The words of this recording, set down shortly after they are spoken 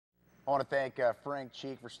want to thank Frank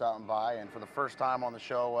Cheek for stopping by, and for the first time on the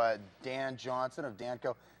show, Dan Johnson of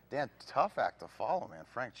DANCO. Dan, tough act to follow, man.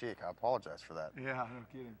 Frank Cheek, I apologize for that. Yeah, no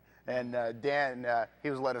kidding. And Dan, he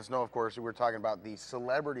was letting us know, of course, we were talking about the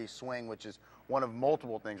celebrity swing, which is one of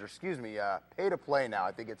multiple things, or excuse me, pay to play now.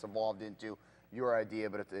 I think it's evolved into your idea,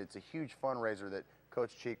 but it's a huge fundraiser that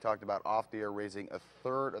Coach Cheek talked about off the air, raising a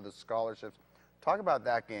third of the scholarships. Talk about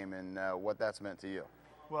that game and what that's meant to you.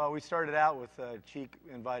 Well, we started out with Cheek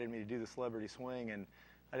invited me to do the celebrity swing, and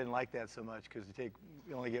I didn't like that so much because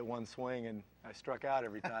you only get one swing, and I struck out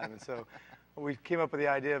every time. And so we came up with the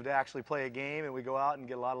idea of to actually play a game, and we go out and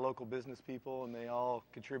get a lot of local business people, and they all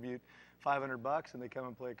contribute $500, and they come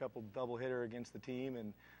and play a couple double hitter against the team,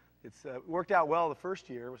 and it's worked out well the first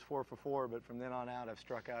year. It was 4 for 4, but from then on out, I've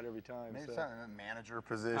struck out every time. Maybe so. something in a manager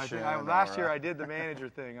position. Last year I did the manager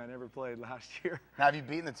thing. I never played last year. Now, have you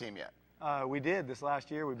beaten the team yet? We did. This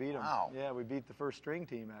last year we beat them. Wow. Yeah, we beat the first string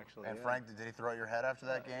team, actually. And yeah. Frank, did he throw at your head after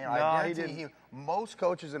that game? No, he didn't. Most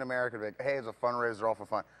coaches in America are like, hey, it's a fundraiser, all for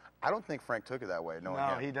fun. I don't think Frank took it that way. No,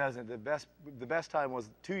 he doesn't. The best time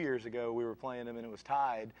was 2 years ago. We were playing him, and it was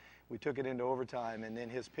tied. We took it into overtime, and then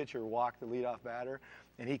his pitcher walked the leadoff batter,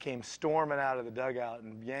 and he came storming out of the dugout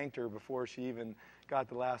and yanked her before she even got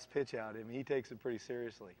the last pitch out. I mean, he takes it pretty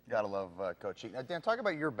seriously. Gotta love Coach Cheek. Now, Dan, talk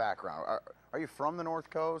about your background. Are you from the North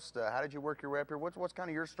Coast? How did you work your way up here? What's kind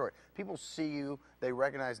of your story? People see you, they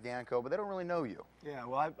recognize DANCO, but they don't really know you. Yeah,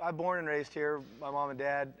 well, I'm born and raised here. My mom and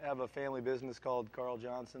dad have a family business called Carl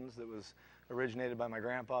Johnson's that was originated by my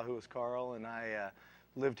grandpa, who was Carl, and I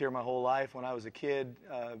lived here my whole life. When I was a kid,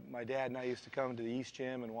 my dad and I used to come to the East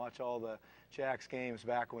Gym and watch all the Jacks games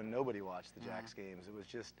back when nobody watched the Jacks games. It was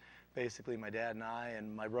just basically my dad and I,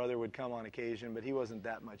 and my brother would come on occasion, but he wasn't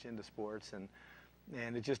that much into sports, and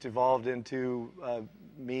it just evolved into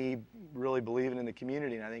me really believing in the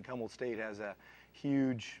community. And I think Humboldt State has a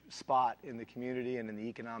huge spot in the community and in the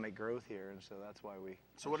economic growth here, and so that's why we.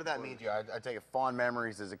 So what did that mean to you? I take it fond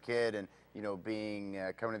memories as a kid, and being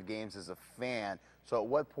coming to the games as a fan. So at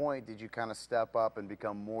what point did you kind of step up and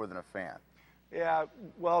become more than a fan? Yeah,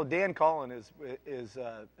 well, Dan Cullen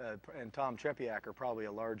and Tom Trepiak are probably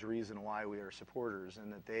a large reason why we are supporters,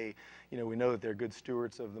 and that they, we know that they're good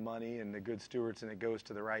stewards of the money, and they're good stewards, and it goes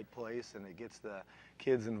to the right place, and it gets the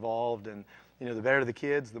kids involved, and the better the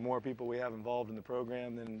kids, the more people we have involved in the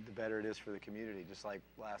program, then the better it is for the community. Just like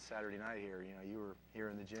last Saturday night here, you were here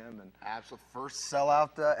in the gym, and absolute first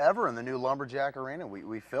sellout ever in the new Lumberjack Arena.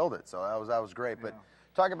 We filled it, so that was great. But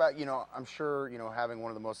talk about, I'm sure, having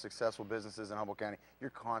one of the most successful businesses in Humboldt County,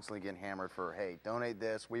 you're constantly getting hammered for, hey, donate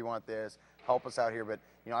this, we want this, help us out here. But,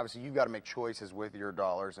 obviously you've got to make choices with your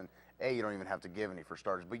dollars, and you don't even have to give any for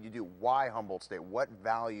starters, but you do. Why Humboldt State? What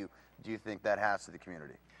value do you think that has to the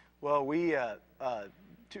community? Well, we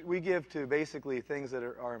give to basically things that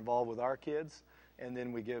are involved with our kids, and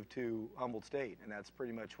then we give to Humboldt State, and that's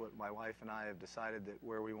pretty much what my wife and I have decided, that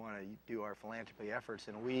where we want to do our philanthropy efforts.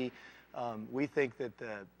 And we think that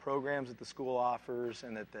the programs that the school offers,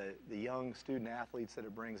 and that the young student athletes that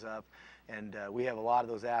it brings up, and we have a lot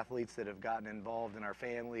of those athletes that have gotten involved in our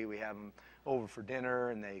family. We have them over for dinner,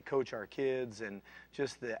 and they coach our kids, and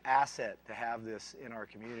just the asset to have this in our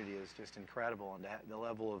community is just incredible, and the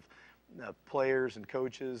level of players and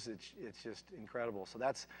coaches, it's just incredible. So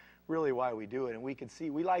that's really why we do it. And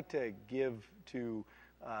we like to give to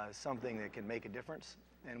something that can make a difference,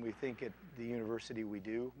 and we think at the university we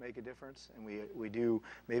do make a difference, and we do.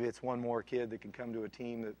 Maybe it's one more kid that can come to a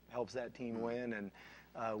team that helps that team win, and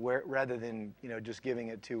rather than just giving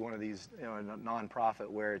it to one of these a nonprofit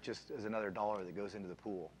where it just is another dollar that goes into the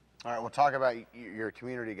pool. All right, we'll talk about you're a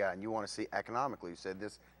community guy, and you want to see economically. You said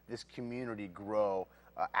this community grow.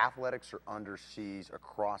 Athletics are under siege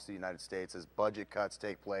across the United States as budget cuts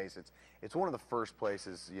take place. It's one of the first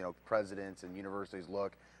places presidents and universities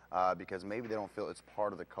look because maybe they don't feel it's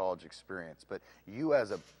part of the college experience. But you,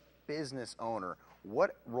 as a business owner,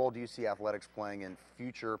 what role do you see athletics playing in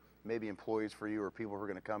future maybe employees for you, or people who are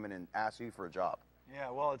going to come in and ask you for a job?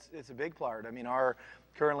 Yeah, well, it's a big part. I mean,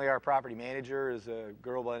 currently our property manager is a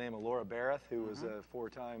girl by the name of Laura Barrett, who was a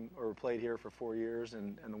played here for 4 years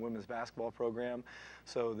in the women's basketball program.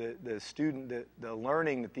 So the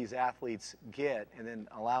learning that these athletes get, and then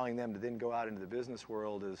allowing them to then go out into the business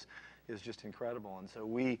world is just incredible. And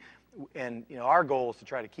so our goal is to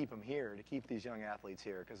try to keep them here, to keep these young athletes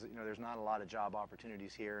here, because there's not a lot of job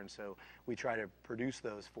opportunities here, and so we try to produce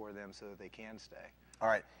those for them so that they can stay. All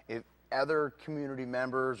right. If other community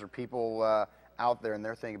members or people out there and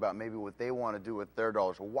they're thinking about maybe what they want to do with their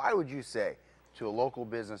dollars, why would you say to a local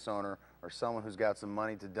business owner or someone who's got some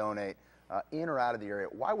money to donate in or out of the area,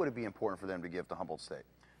 why would it be important for them to give to Humboldt State?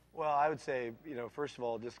 Well, I would say, first of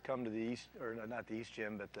all, just come to the East, or not the East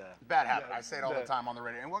Gym, but the... Bad habit. I say it all the time on the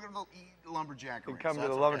radio. And welcome to the Lumberjack Arena. Come to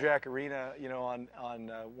the Lumberjack Arena, on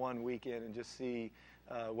one weekend and just see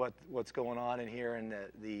what's going on in here and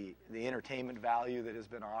the entertainment value that has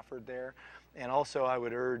been offered there. And also, I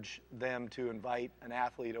would urge them to invite an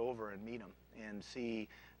athlete over and meet them and see,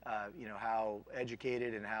 how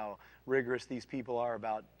educated and how rigorous these people are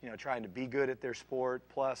about, trying to be good at their sport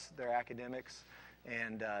plus their academics.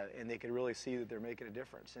 And they could really see that they're making a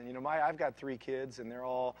difference. And I've got 3 kids, and they're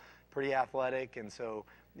all pretty athletic, and so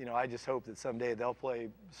I just hope that someday they'll play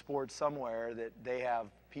sports somewhere that they have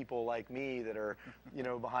people like me that are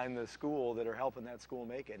behind the school that are helping that school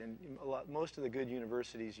make it. And most of the good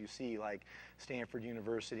universities you see, like Stanford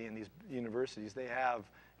University and these universities, they have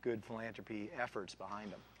good philanthropy efforts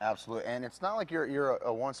behind them. Absolutely, and it's not like you're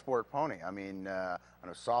a one-sport pony. I mean, I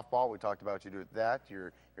know softball, we talked about you do that.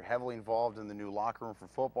 You're heavily involved in the new locker room for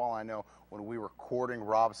football. I know when we were courting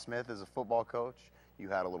Rob Smith as a football coach, you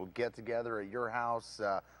had a little get-together at your house.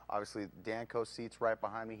 Obviously, DANCO seats right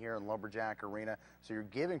behind me here in Lumberjack Arena. So you're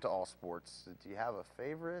giving to all sports. Do you have a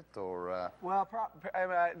favorite, or? Well,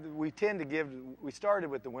 we tend to give. We started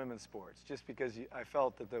with the women's sports just because I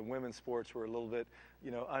felt that the women's sports were a little bit,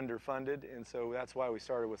 underfunded, and so that's why we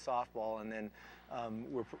started with softball. And then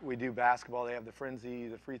we do basketball. They have the frenzy,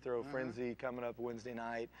 the free throw frenzy coming up Wednesday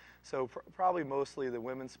night. So probably mostly the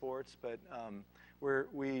women's sports, but.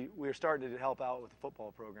 We're starting to help out with the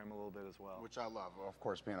football program a little bit as well. Which I love, of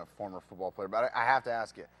course, being a former football player. But I have to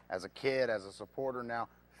ask you, as a kid, as a supporter now,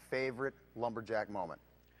 favorite Lumberjack moment?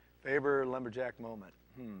 Favorite Lumberjack moment?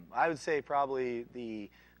 I would say probably the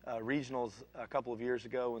regionals a couple of years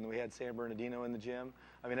ago when we had San Bernardino in the gym.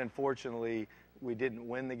 I mean, unfortunately, we didn't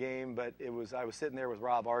win the game, but I was sitting there with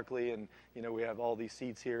Rob Arkley, and we have all these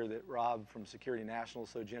seats here that Rob from Security National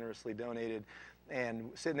so generously donated. And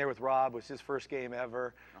sitting there with Rob was his first game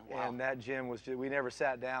ever, and that gym was we never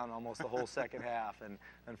sat down almost the whole second half, and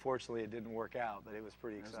unfortunately it didn't work out, but it was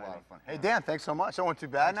pretty exciting. It was a lot of fun. Hey Dan, thanks so much. That wasn't too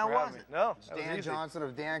bad. Now was it? No, Dan Johnson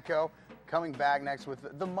of DANCO coming back next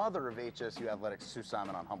with the mother of HSU athletics, Sue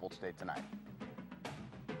Simon, on Humboldt State Tonight.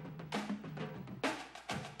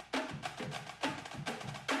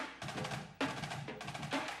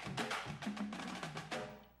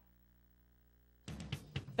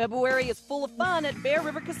 February is full of fun at Bear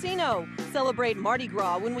River Casino. Celebrate Mardi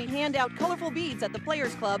Gras when we hand out colorful beads at the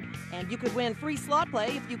Players Club, and you could win free slot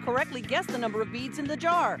play if you correctly guess the number of beads in the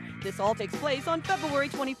jar. This all takes place on February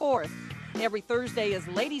 24th. Every Thursday is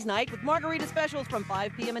Ladies' Night with margarita specials from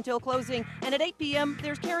 5 p.m. until closing, and at 8 p.m.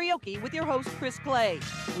 there's karaoke with your host, Chris Clay.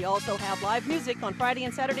 We also have live music on Friday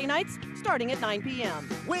and Saturday nights starting at 9 p.m.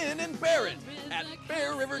 Win and bear it at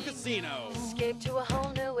Bear River Casino. Escape to a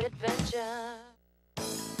whole new adventure.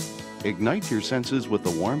 Ignite your senses with the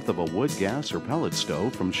warmth of a wood, gas, or pellet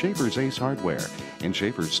stove from Schaefer's Ace Hardware. In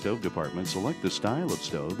Schaefer's Stove Department, select the style of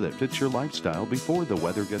stove that fits your lifestyle before the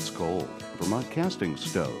weather gets cold. Vermont Casting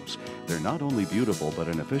Stoves. They're not only beautiful, but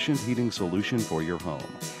an efficient heating solution for your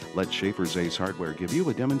home. Let Schaefer's Ace Hardware give you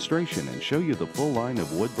a demonstration and show you the full line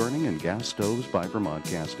of wood-burning and gas stoves by Vermont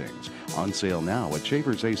Castings. On sale now at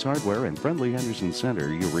Schaefer's Ace Hardware and Friendly Henderson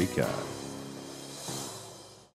Center, Eureka.